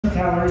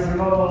calories or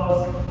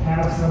lows,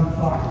 have some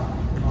fun.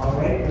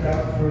 Alright,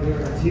 without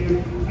further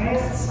ado, I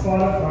asked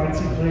Spotify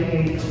to play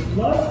a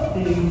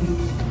love-themed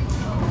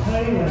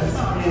playlist,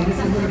 and this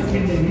is what it's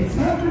going to be. It's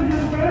not going to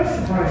be bad,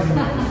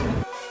 surprisingly.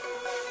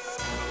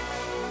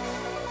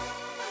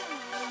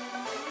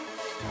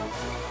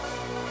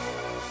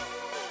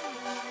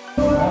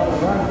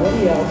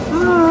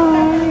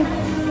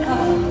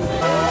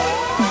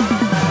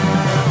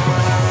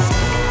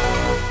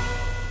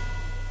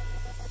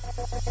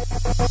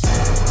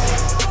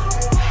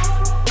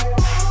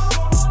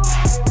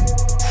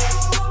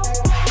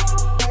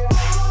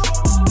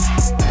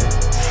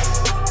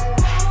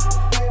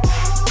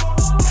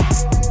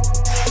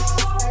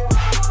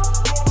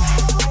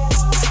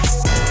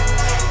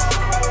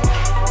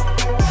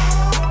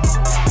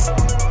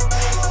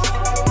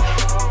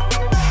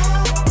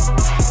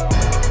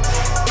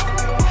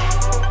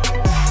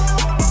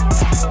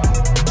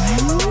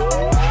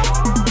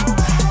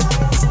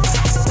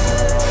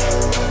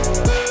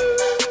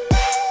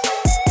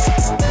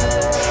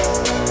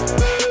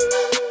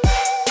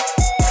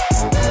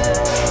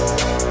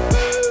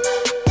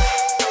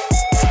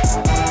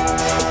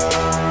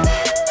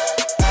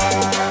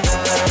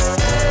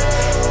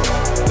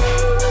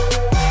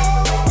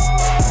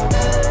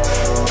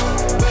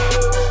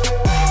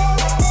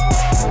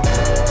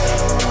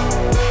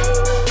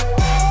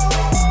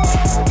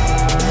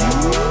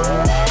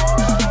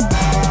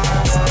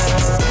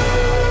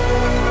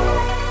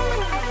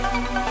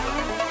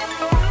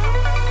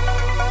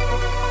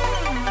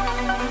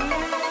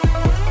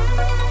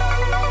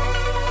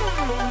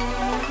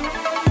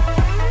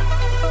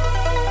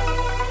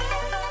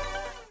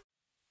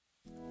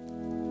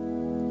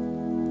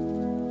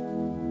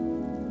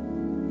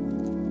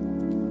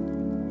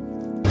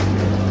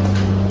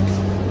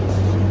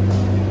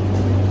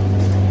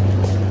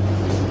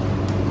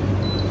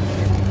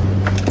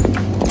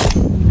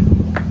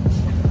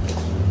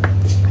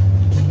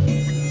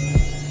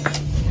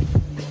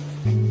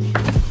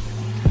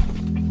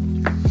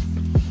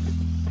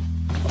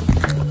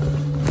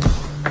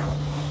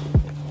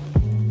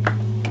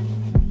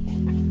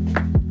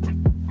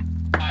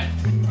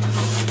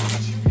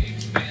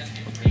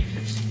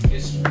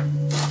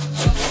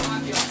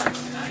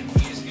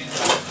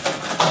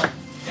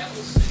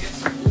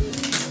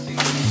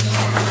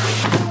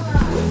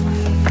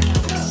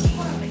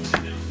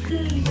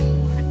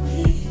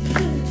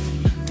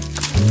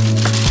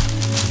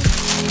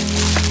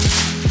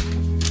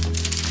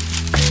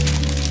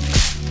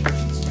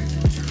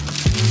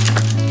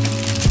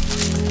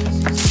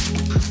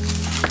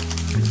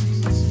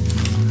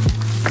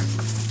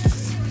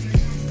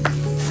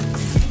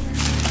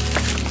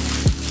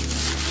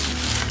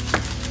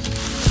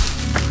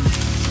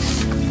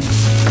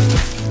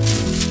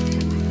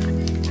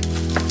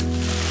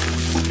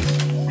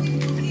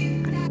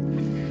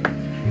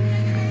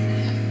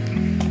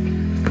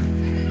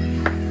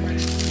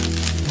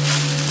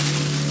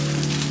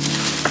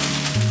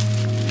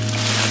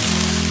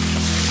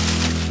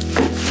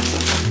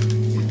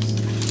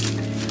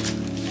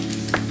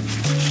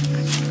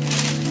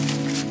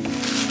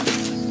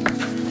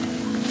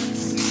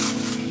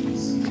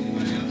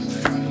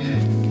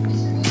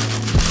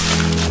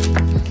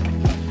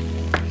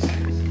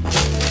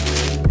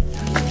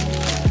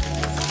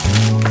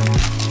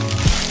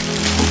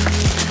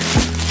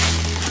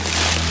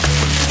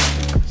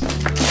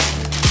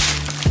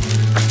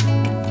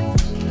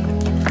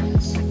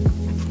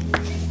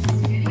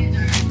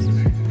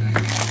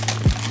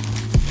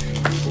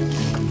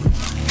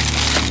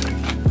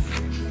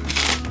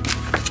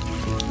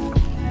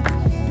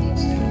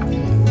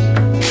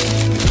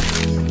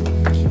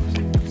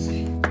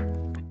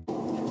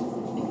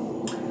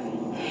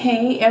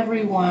 Hey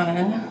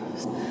everyone,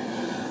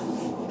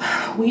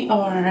 we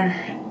are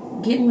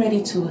getting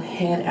ready to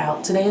head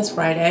out. Today is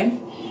Friday.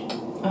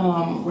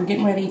 We're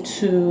getting ready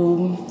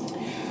to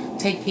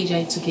take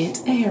PJ to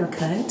get a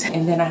haircut,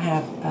 and then I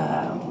have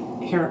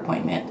a hair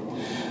appointment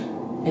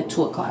at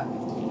 2 o'clock.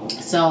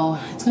 So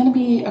it's gonna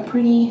be a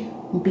pretty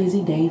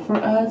busy day for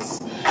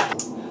us.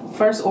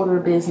 First order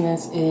of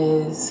business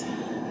is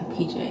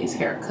PJ's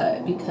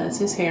haircut, because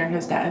his hair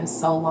has gotten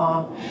so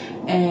long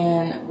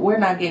and we're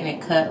not getting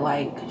it cut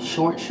like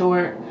short.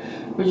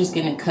 We're just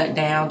getting it cut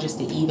down just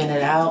to even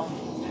it out.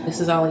 This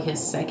is only his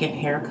second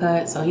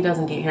haircut, so he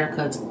doesn't get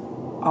haircuts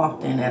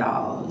often at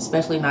all,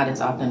 especially not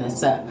as often as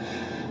Seth.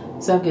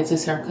 Seth gets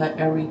his haircut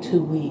every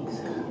 2 weeks.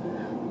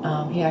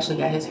 He actually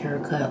got his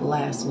haircut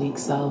last week,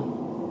 so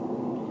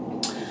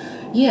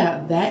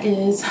yeah, that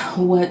is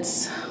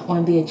what's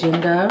on the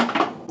agenda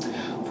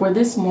for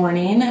this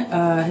morning.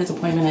 His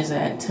appointment is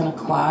at 10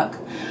 o'clock.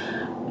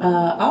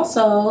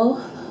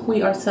 Also,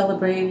 we are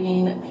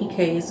celebrating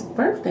PK's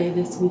birthday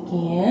this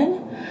weekend.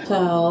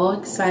 So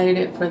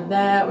excited for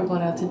that. We're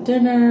going out to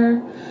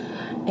dinner.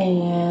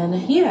 And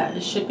yeah,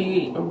 it should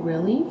be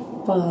really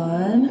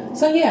fun.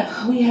 So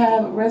yeah, we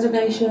have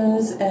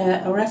reservations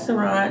at a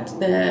restaurant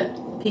that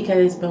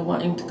PK's been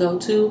wanting to go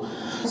to.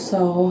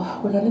 So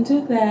we're going to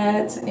do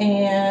that.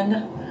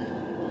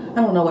 And I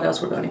don't know what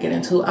else we're going to get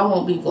into. I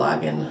won't be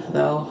vlogging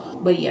though.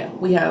 But yeah,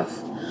 we have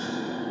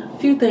a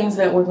few things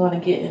that we're going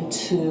to get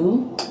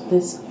into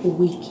this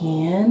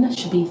weekend.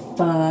 Should be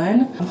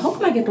fun. I'm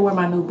hoping I get to wear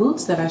my new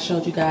boots that I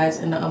showed you guys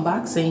in the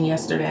unboxing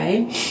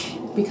yesterday,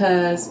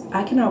 because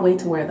I cannot wait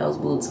to wear those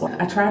boots.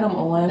 I tried them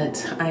on,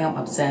 but I am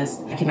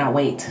obsessed. I cannot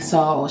wait.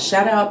 So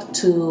shout out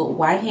to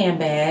White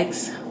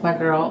Handbags, my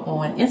girl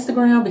on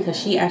Instagram, because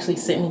she actually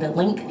sent me the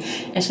link.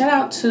 And shout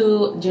out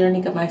to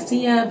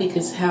Jeulia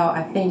because how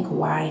I think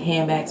White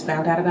Handbags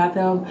found out about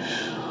them.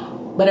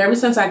 But ever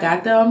since I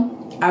got them,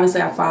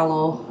 obviously I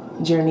follow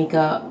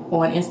Jeulia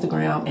on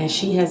Instagram, and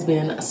she has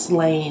been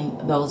slaying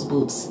those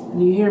boots.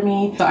 Do you hear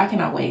me? So I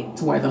cannot wait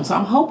to wear them. So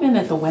I'm hoping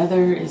that the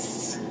weather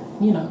is,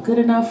 you know, good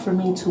enough for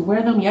me to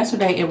wear them.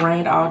 Yesterday it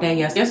rained all day.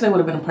 Yesterday would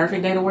have been a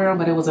perfect day to wear them,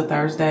 but it was a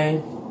Thursday.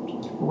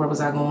 Where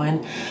was I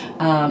going?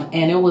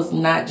 And it was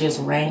not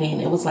just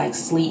raining, it was like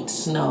sleet,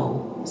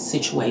 snow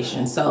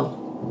situation.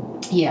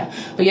 So yeah,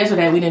 but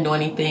yesterday we didn't do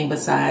anything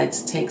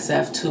besides take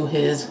Seth to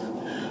his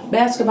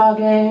basketball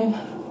game,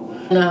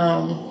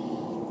 and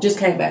just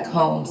came back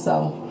home.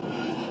 So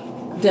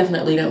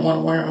definitely didn't want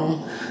to wear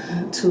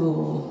them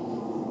to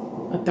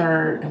a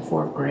 3rd and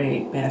 4th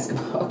grade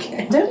basketball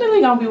game.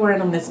 Definitely gonna be wearing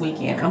them this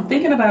weekend. I'm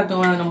thinking about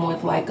doing them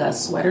with like a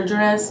sweater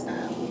dress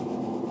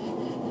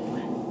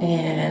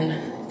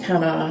and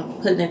kind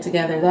of putting it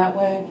together that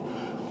way.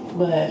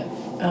 But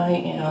I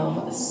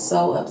am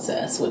so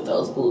obsessed with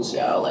those boots,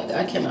 y'all. Like,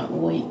 I cannot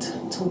wait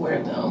to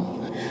wear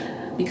them.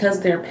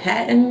 Because they're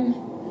patent,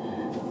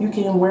 you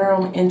can wear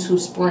them into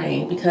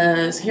spring,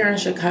 because here in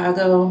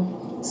Chicago,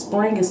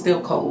 spring is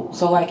still cold.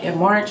 So like in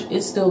March,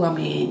 it's still gonna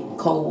be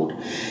cold.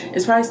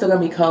 It's probably still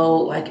gonna be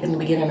cold like in the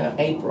beginning of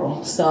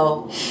April.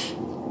 So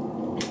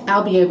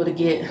I'll be able to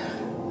get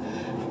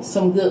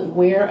some good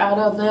wear out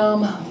of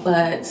them.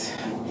 But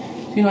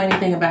if you know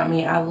anything about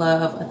me, I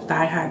love a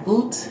thigh-high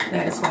boot.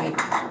 That is like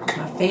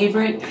my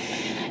favorite.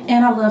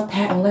 And I love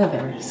patent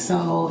leather.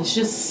 So it's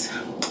just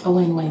a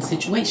win-win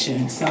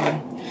situation. So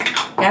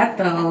got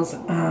those.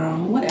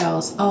 What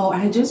else? Oh,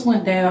 I just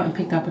went down and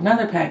picked up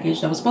another package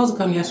that was supposed to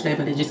come yesterday,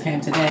 but it just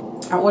came today.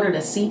 I ordered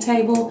a C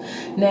table.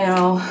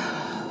 Now,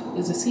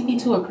 is it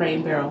cb2 or Crate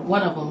and Barrel?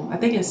 One of them, I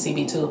think it's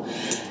cb2,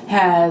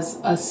 has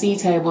a C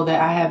table that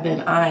I have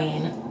been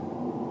eyeing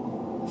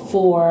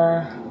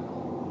for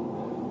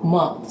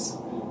months.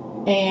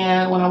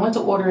 And when I went to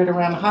order it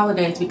around the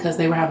holidays, because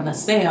they were having a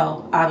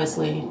sale,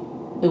 obviously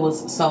it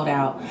was sold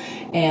out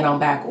and on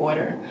back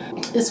order.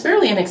 It's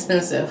fairly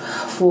inexpensive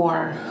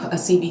for a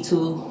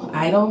cb2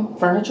 item,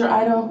 furniture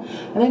item.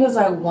 I think it was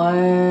like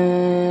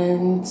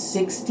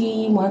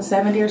 $160,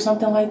 $170 or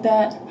something like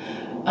that.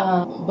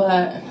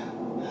 But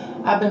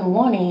I've been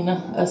wanting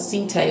a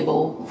C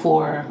table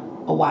for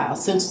a while,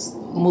 since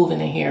moving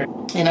in here,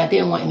 and I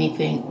didn't want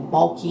anything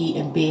bulky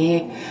and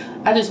big.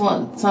 I just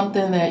want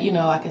something that, you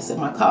know, I can sit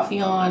my coffee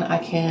on. I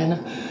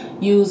can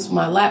use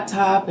my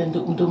laptop and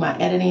do my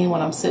editing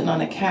when I'm sitting on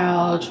the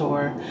couch,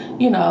 or,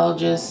 you know,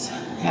 just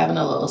having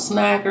a little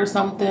snack or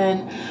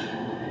something.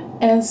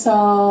 And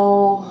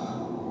so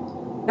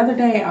the other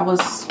day I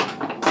was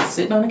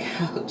sitting on the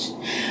couch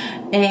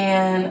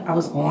and I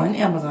was on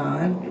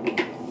Amazon,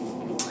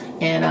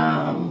 and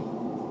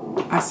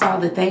I saw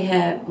that they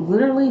had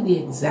literally the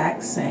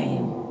exact,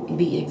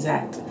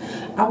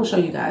 I will show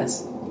you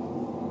guys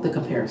the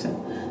comparison.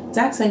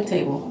 Exact same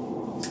table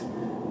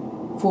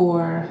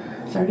for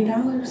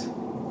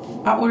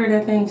 $30. I ordered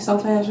that thing so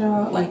fast,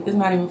 y'all. Like, it's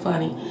not even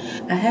funny.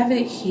 I have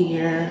it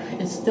here.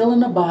 It's still in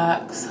the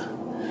box.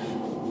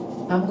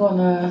 I'm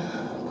gonna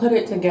put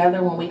it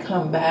together when we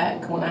come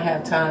back, when I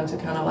have time to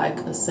kind of like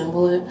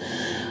assemble it,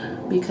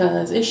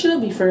 because it should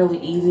be fairly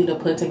easy to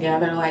put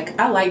together. Like,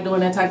 I like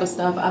doing that type of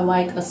stuff. I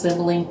like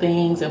assembling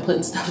things and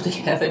putting stuff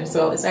together.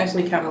 So it's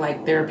actually kind of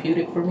like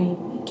therapeutic for me.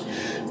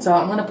 So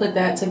I'm gonna put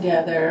that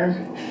together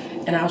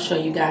and I'll show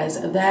you guys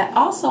that.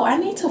 Also, I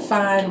need to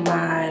find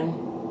my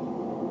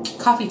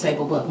coffee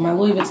table book, my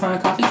Louis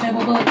Vuitton coffee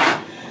table book,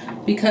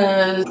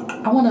 because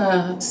I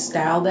wanna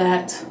style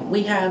that.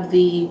 We have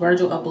the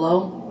Virgil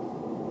Abloh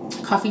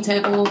coffee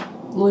table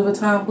Louis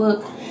Vuitton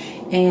book,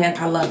 and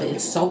I love it.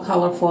 It's so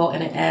colorful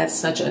and it adds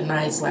such a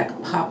nice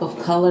like pop of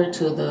color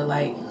to the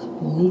like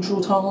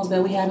neutral tones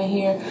that we have in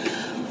here.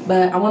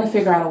 But I want to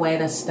figure out a way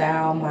to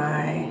style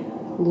my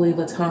Louis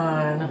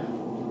Vuitton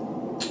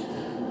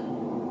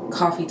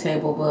coffee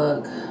table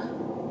book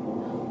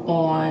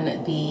on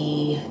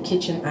the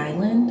kitchen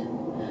island.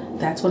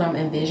 That's what I'm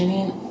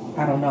envisioning.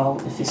 I don't know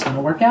if it's going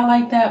to work out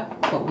like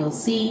that, but we'll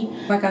see.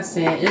 Like I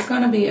said, it's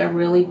going to be a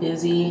really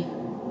busy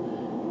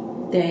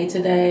day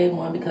today.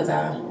 One, because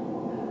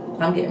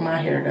I'm getting my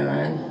hair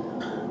done,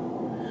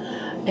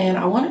 and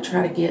I want to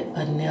try to get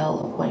a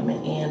nail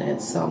appointment in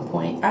at some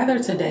point, either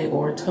today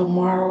or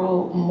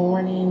tomorrow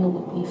morning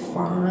would be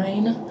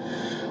fine.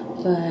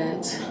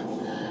 But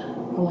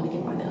I want to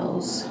get my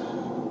nails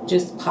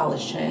just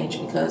polish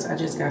change, because I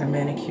just got a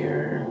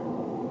manicure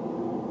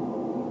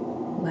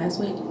last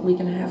week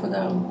and a half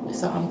ago,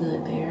 so I'm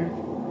good there.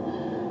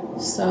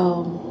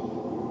 So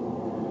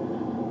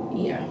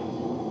yeah,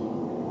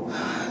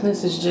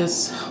 This is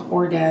just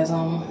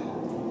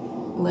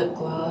Orgasm lip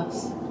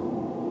gloss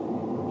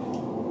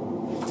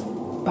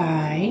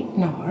by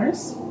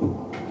NARS.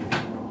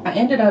 I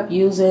ended up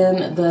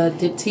using the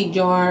diptyque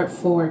jar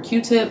for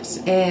Q-tips,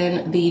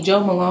 and the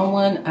Joe Malone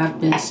one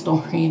I've been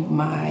storing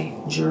my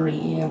jewelry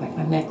in, like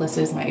my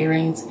necklaces, my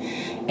earrings,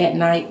 at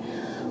night.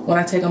 When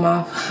I take them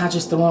off, I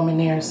just throw them in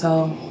there.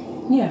 So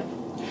yeah,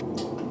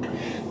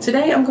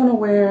 today I'm gonna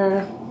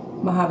wear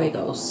Mojave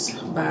Ghost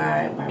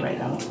by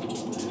Rado.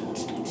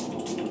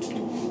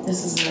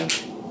 This is a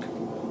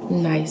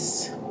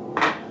nice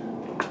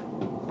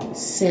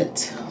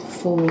scent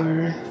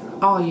for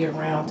all year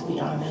round, to be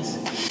honest.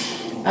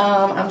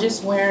 I'm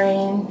just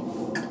wearing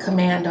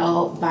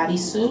Commando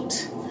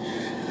bodysuit,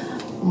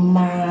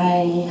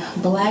 my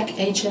black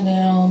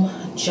H&M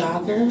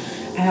jogger.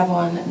 I have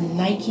on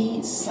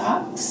Nike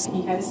socks.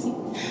 You guys see?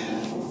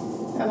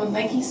 I have on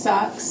Nike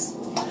socks.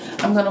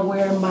 I'm gonna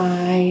wear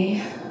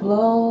my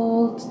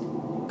low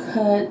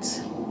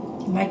cut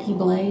Nike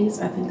Blaze,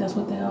 I think that's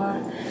what they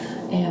are,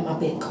 and my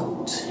big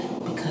coat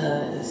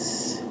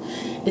because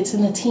it's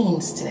in the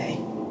teens today.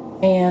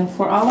 And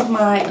for all of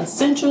my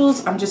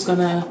essentials, I'm just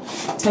gonna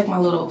take my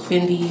little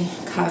Fendi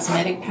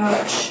cosmetic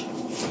pouch,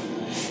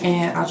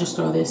 and I'll just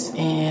throw this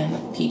in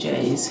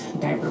PJ's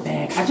diaper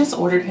bag. I just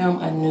ordered him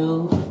a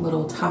new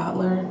little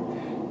toddler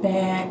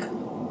bag,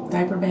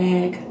 diaper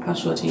bag. I'll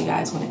show it to you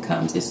guys when it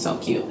comes. It's so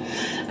cute.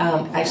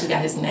 I actually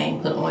got his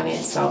name put on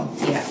it, so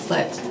yeah.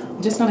 But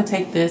I'm just gonna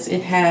take this.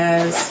 It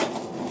has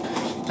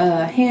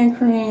hand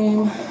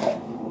cream.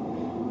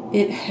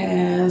 It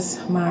has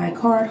my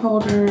card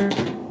holder,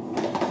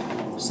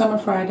 Summer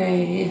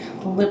Friday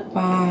lip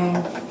balm,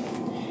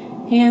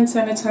 hand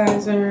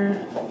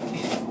sanitizer,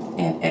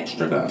 and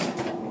extra gum.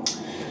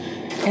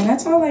 And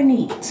that's all I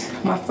need.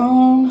 My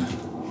phone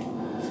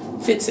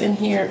fits in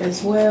here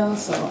as well,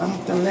 so I'm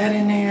gonna throw that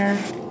in there.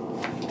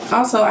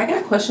 Also, I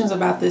got questions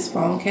about this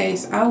phone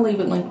case. I'll leave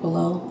it linked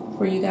below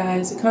for you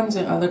guys. It comes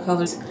in other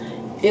colors.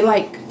 It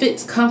like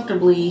fits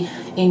comfortably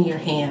in your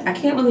hand. I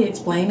can't really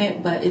explain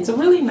it, but it's a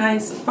really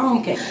nice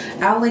phone case.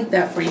 I'll link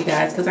that for you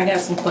guys because I got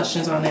some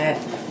questions on that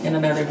in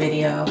another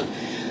video.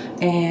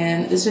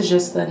 And this is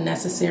just the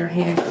Nécessaire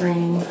hand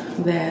cream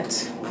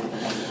that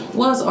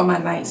was on my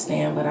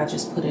nightstand, but I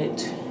just put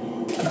it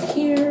in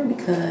here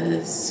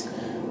because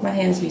my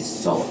hands be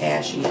so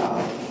ashy, y'all.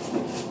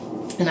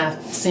 And I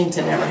seem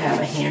to never have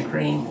a hand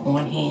cream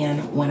on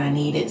hand when I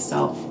need it,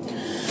 so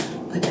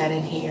put that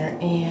in here.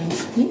 And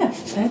yeah,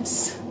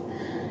 that's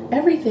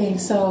everything.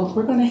 So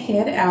we're gonna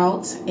head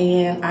out,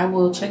 and I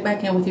will check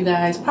back in with you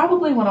guys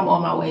probably when I'm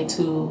on my way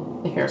to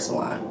the hair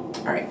salon.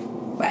 All right,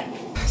 bye.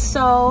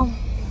 So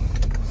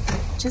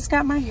just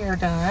got my hair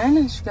done,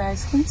 as you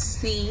guys can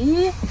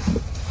see.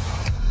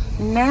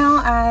 Now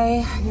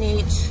I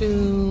need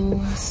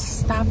to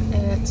stop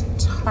at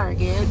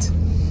Target.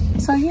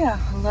 So yeah,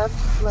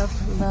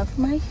 love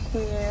my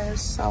hair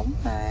so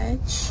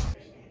much.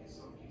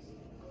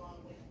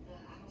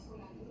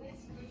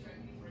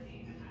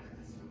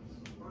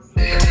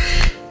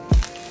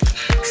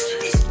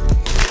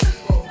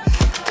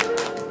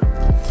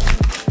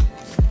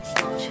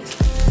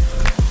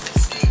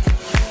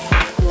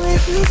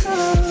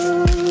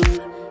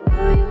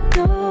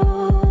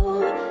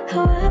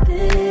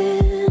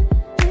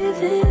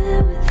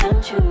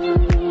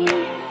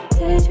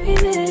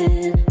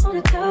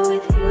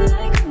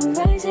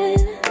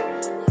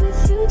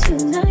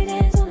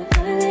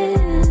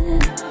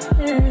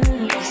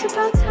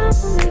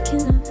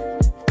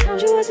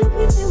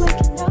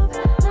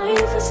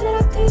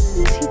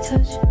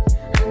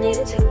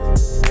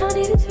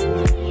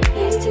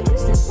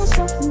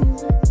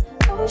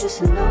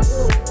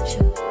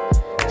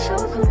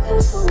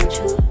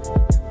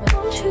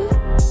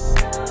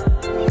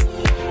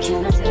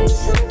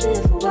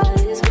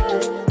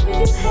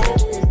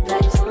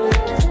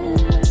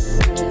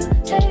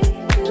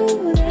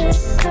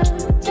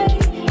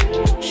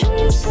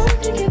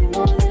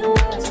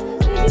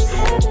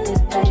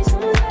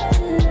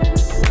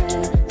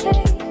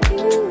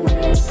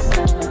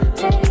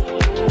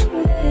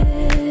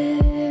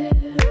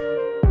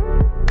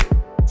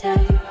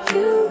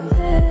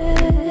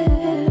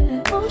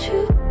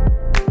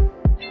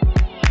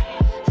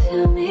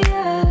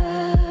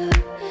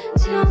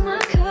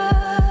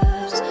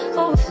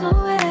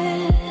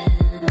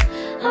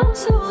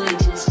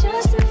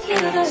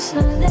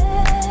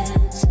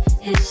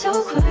 It's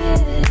so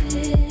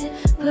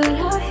quiet.